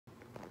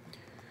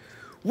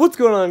What's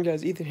going on,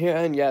 guys? Ethan here,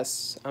 and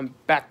yes, I'm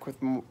back with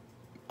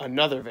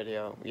another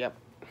video. Yep.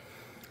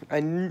 I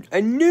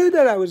knew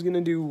that I was going to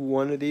do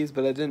one of these,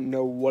 but I didn't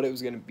know what it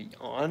was going to be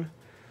on.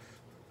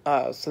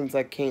 Since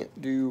I can't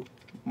do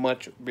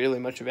really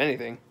much of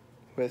anything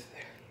with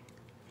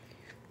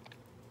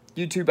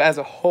YouTube as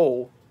a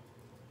whole.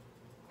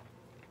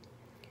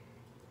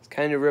 It's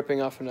kind of ripping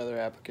off another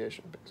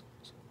application.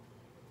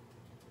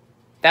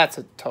 That's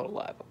a total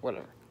lie, but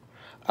whatever.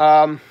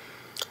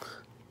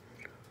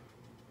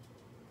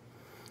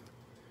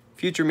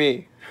 Future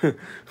me.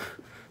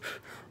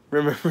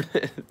 Remember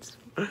this.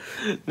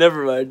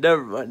 Never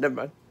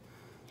mind.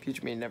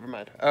 Future me, never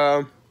mind.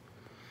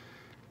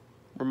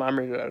 Remind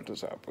me to edit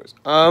this out, please.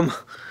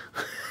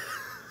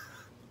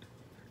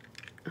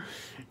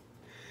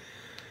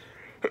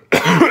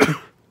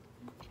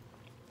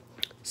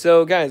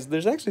 So, guys,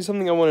 there's actually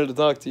something I wanted to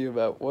talk to you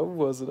about. What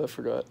was it? I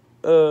forgot.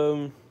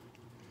 That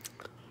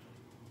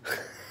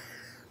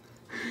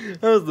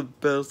was the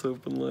best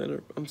open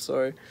liner. I'm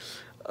sorry.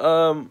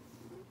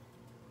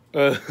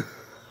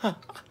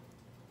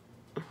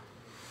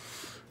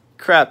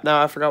 Crap,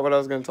 now I forgot what I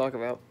was going to talk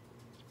about.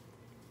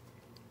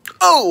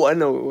 Oh, I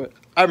know what.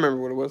 I remember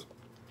what it was.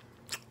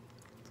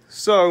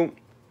 So,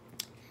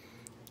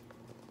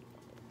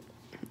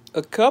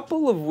 a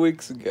couple of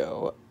weeks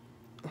ago,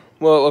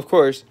 well, of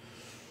course,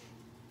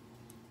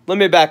 let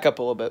me back up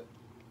a little bit.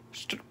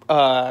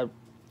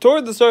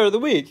 Toward the start of the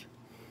week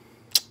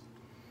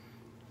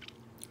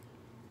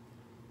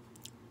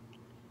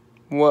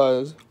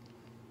was,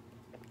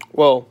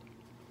 well,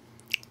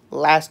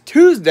 last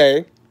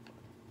Tuesday,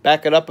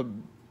 back it up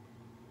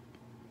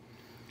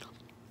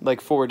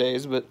like 4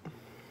 days, but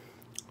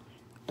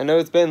I know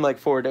it's been like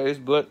 4 days,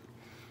 but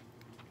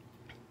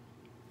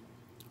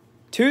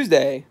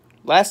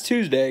last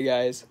Tuesday,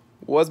 guys,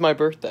 was my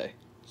birthday.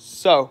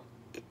 So,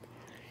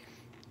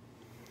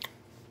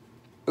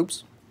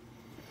 oops.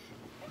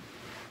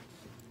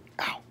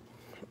 Ow.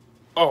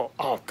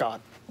 Oh,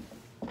 God.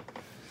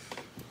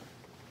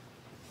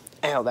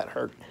 Ow, that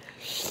hurt.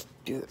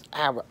 Dude,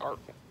 ow, it hurt.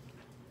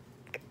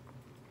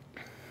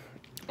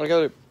 I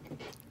got a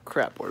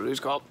crap, what are these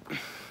called?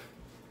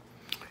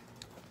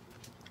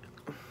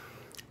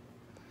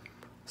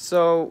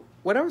 So,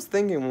 what I was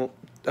thinking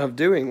of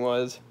doing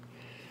was,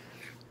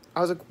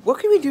 I was like, what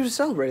can we do to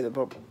celebrate the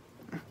bubble?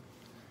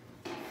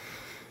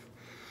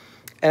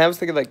 And I was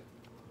thinking, like,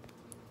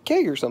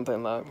 cake or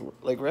something,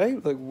 like,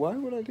 right? Like, why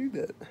would I do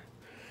that?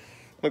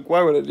 Like,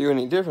 why would I do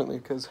any differently?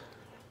 Because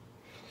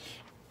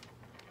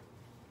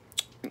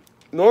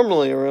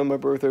normally around my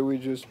birthday, we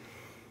just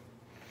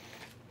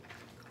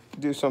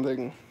do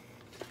something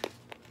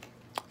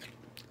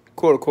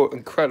quote-unquote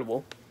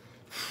incredible.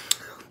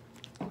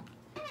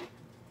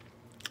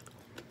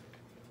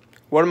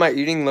 What am I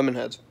eating? Lemon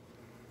Heads.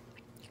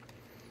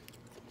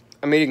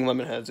 I'm eating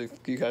Lemon Heads, if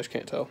you guys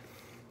can't tell.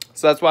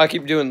 So that's why I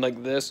keep doing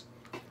like this.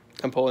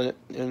 I'm pulling it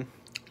in.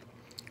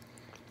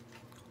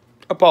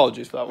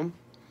 Apologies for that one.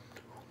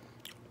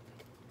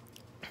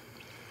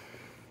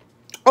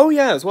 Oh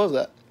yeah, as well as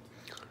that.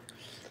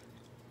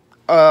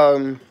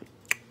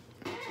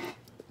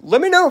 Let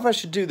me know if I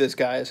should do this,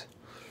 guys.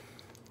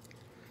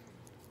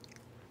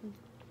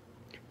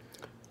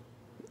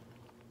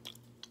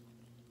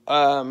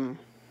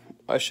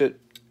 I should.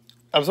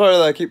 I'm sorry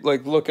that I keep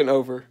like looking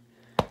over.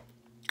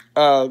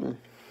 Oh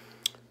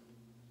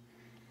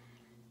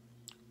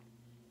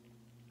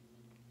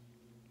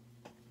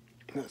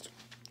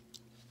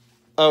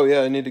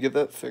yeah, I need to get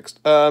that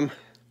fixed. The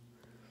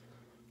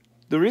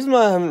reason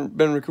why I haven't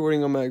been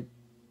recording on my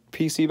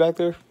PC back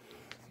there,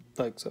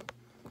 like so,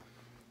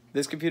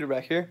 this computer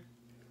back here,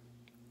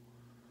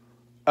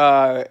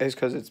 is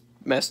because it's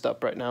messed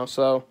up right now.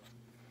 So,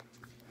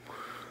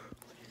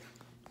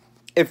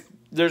 if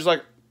there's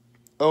like,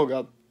 oh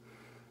God,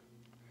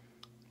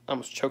 I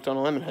almost choked on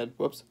a lemon head.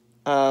 Whoops.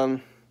 So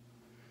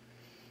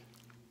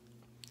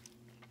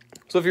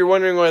if you're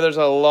wondering why there's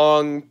a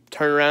long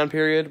turnaround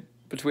period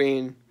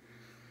between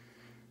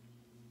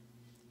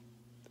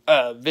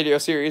video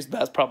series,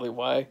 that's probably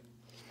why.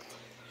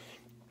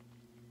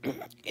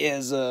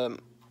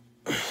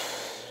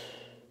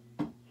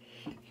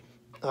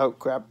 Oh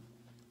crap.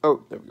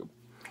 Oh, there we go.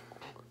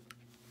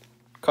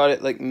 Caught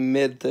it like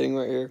mid thing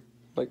right here.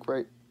 Like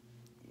right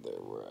there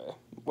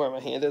where my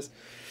hand is.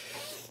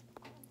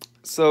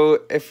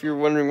 So if you're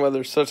wondering why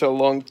there's such a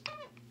long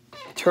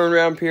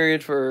turnaround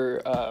period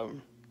for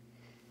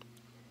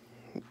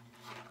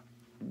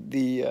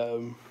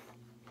the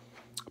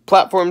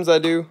platforms I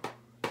do,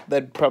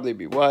 that'd probably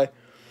be why.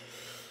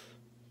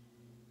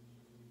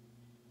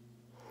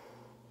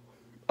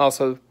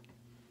 Also,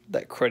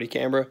 that cruddy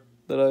camera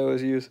that I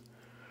always use.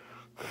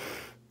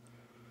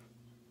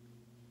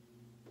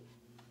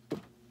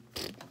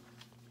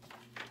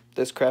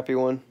 This crappy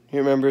one. You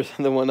remember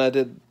the one I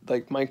did,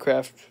 like,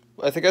 Minecraft?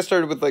 I think I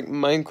started with, like,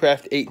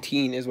 Minecraft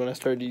 18 is when I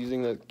started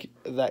using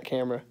that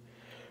camera.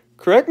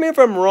 Correct me if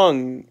I'm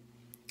wrong,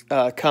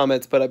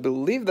 comments, but I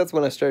believe that's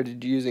when I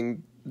started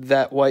using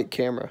that white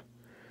camera.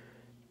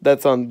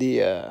 That's on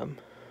the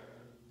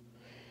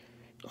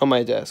on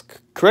my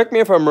desk. Correct me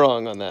if I'm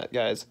wrong on that,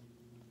 guys.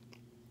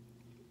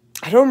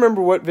 I don't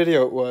remember what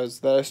video it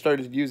was that I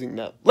started using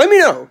that. Let me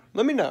know.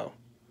 Let me know.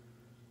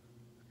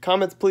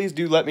 Comments, please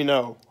do let me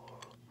know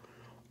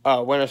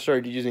when I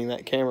started using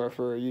that camera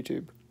for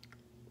YouTube.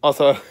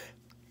 Also,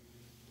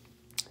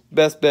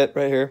 best bet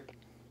right here.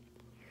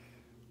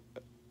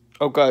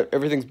 Oh god,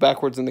 everything's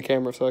backwards in the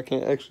camera, so I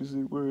can't actually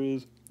see where it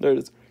is. There it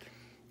is.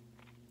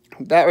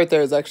 That right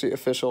there is actually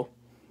official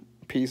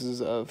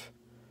pieces of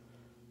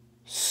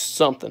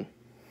something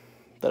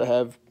that I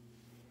have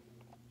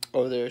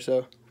over there,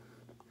 so.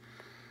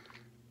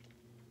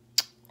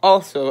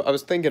 Also, I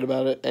was thinking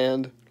about it,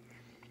 and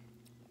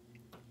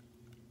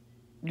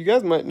you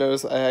guys might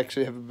notice I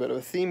actually have a bit of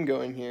a theme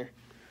going here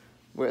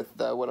with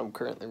what I'm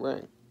currently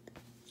wearing.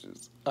 Which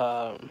is,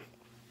 I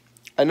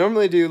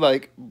normally do,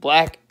 like,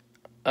 black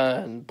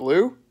and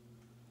blue.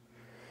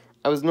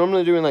 I was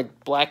normally doing,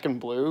 like, black and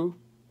blue,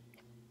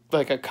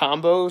 like a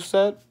combo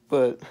set,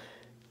 but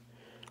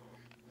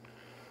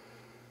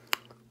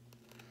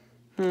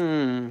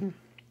I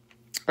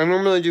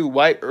normally do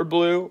white or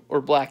blue or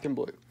black and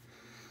blue.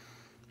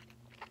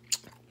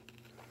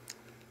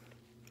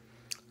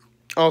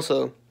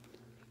 Also,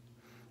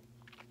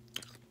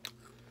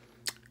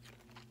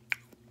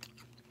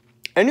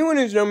 anyone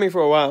who's known me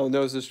for a while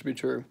knows this to be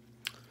true.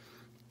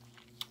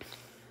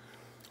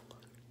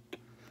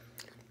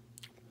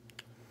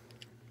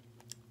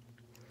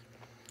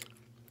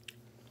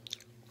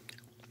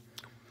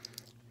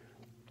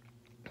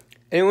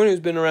 Anyone who's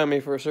been around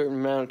me for a certain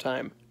amount of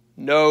time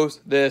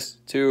knows this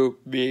to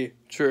be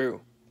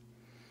true.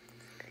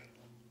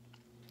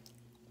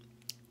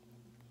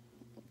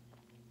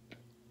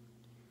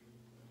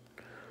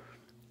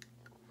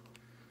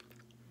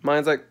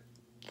 Mine's like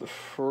the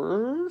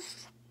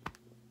first.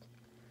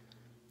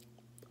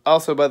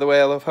 Also, by the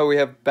way, I love how we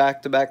have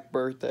back-to-back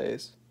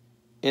birthdays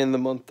in the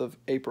month of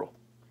April.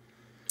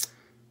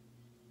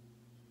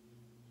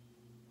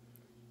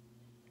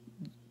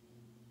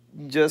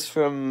 Just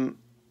from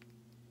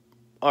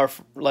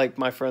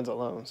my friends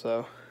alone,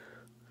 so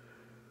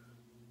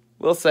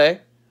will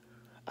say,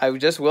 I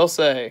just will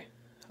say,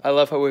 I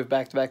love how we have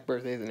back-to-back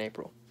birthdays in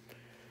April.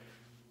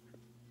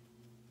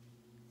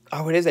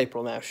 Oh, it is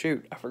April now.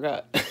 Shoot, I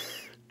forgot.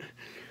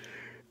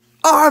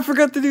 Oh, I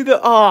forgot to do the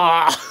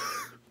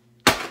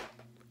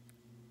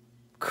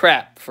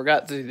crap,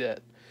 forgot to do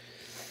that.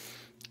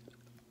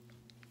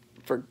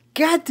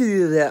 Forgot to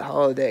do that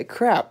holiday.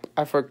 Crap,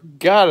 I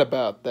forgot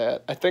about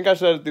that. I think I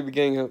said at the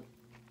beginning of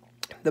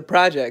the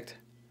project.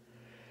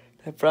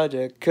 That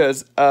project,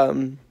 because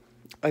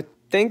I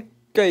think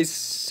I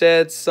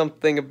said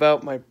something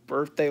about my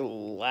birthday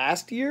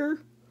last year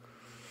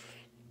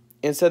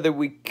and said that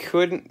we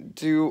couldn't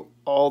do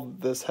all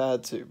this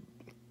had to.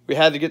 We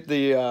had to get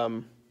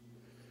the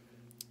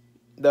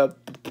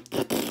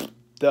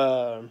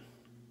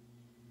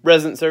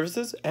resident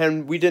services,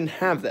 and we didn't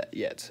have that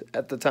yet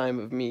at the time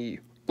of me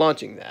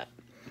launching that.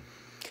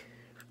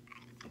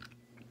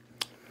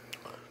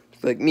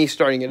 Like me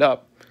starting it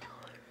up.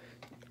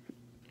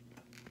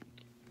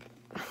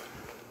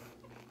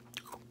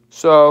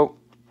 So,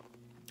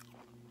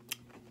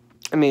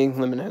 I mean,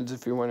 Lemonheads,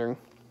 if you're wondering.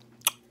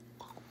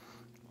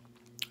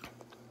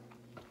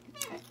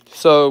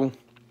 So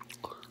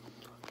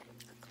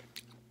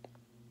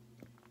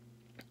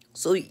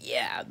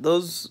yeah,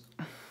 those,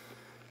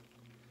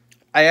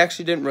 I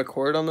actually didn't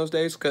record on those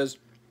days because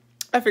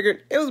I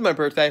figured it was my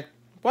birthday.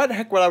 Why the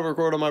heck would I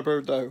record on my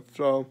birthday?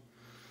 So,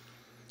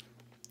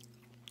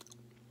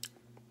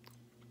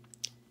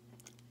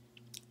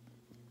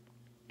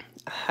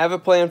 I have a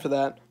plan for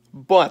that.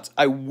 But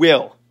I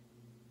will.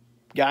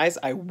 Guys,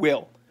 I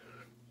will.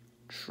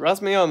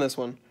 Trust me on this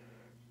one.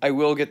 I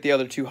will get the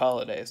other two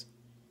holidays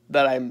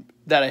that I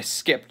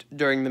skipped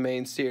during the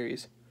main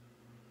series.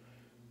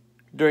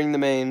 During the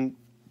main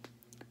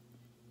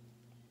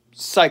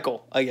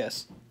cycle, I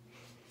guess.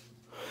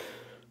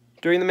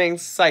 During the main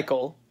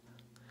cycle,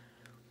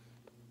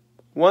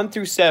 1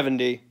 through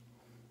 70.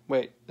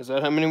 Wait, is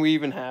that how many we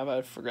even have?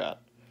 I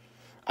forgot.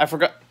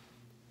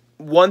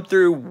 1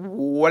 through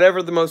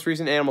whatever the most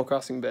recent Animal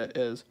Crossing bit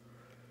is.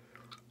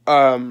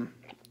 1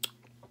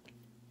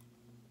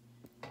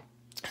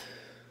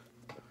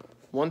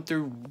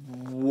 through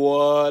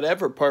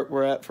whatever part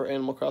we're at for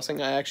Animal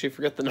Crossing. I actually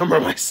forget the number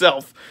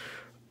myself.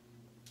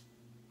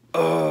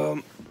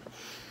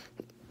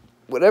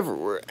 Whatever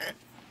we're at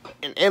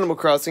in Animal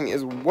Crossing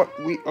is what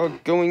we are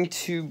going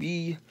to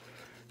be.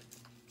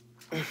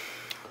 It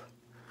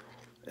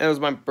was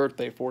my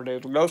birthday 4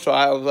 days ago, so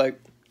I was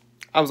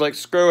like,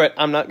 screw it,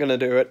 I'm not gonna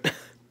do it.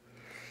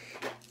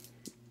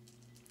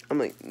 I'm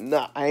like,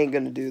 nah, I ain't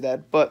gonna do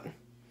that, but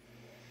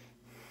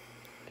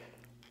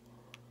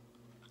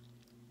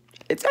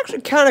it's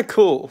actually kind of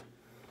cool,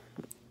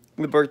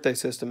 the birthday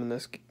system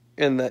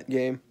in that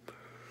game.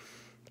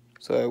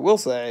 So I will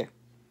say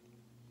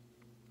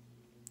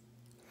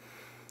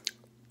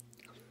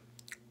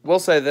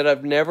that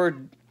I've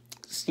never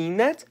seen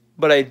that,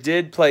 but I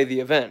did play the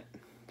event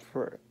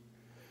for it.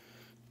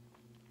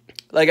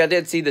 Like, I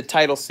did see the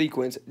title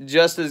sequence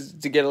just as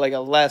to get like a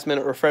last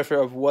minute refresher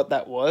of what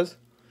that was,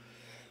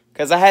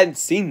 because I hadn't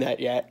seen that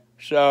yet.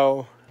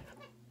 So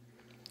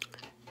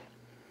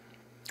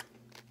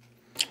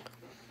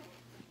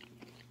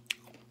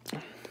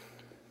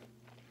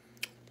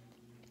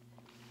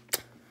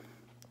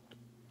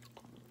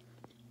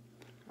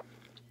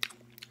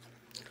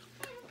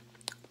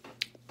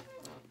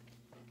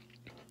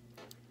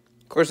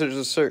of course there's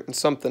a certain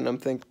something I'm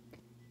thinking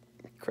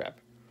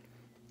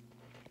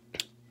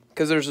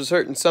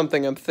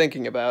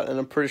about, and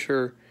I'm pretty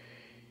sure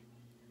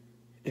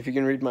if you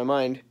can read my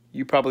mind,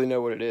 you probably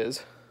know what it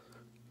is.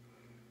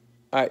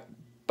 Alright,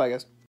 bye guys.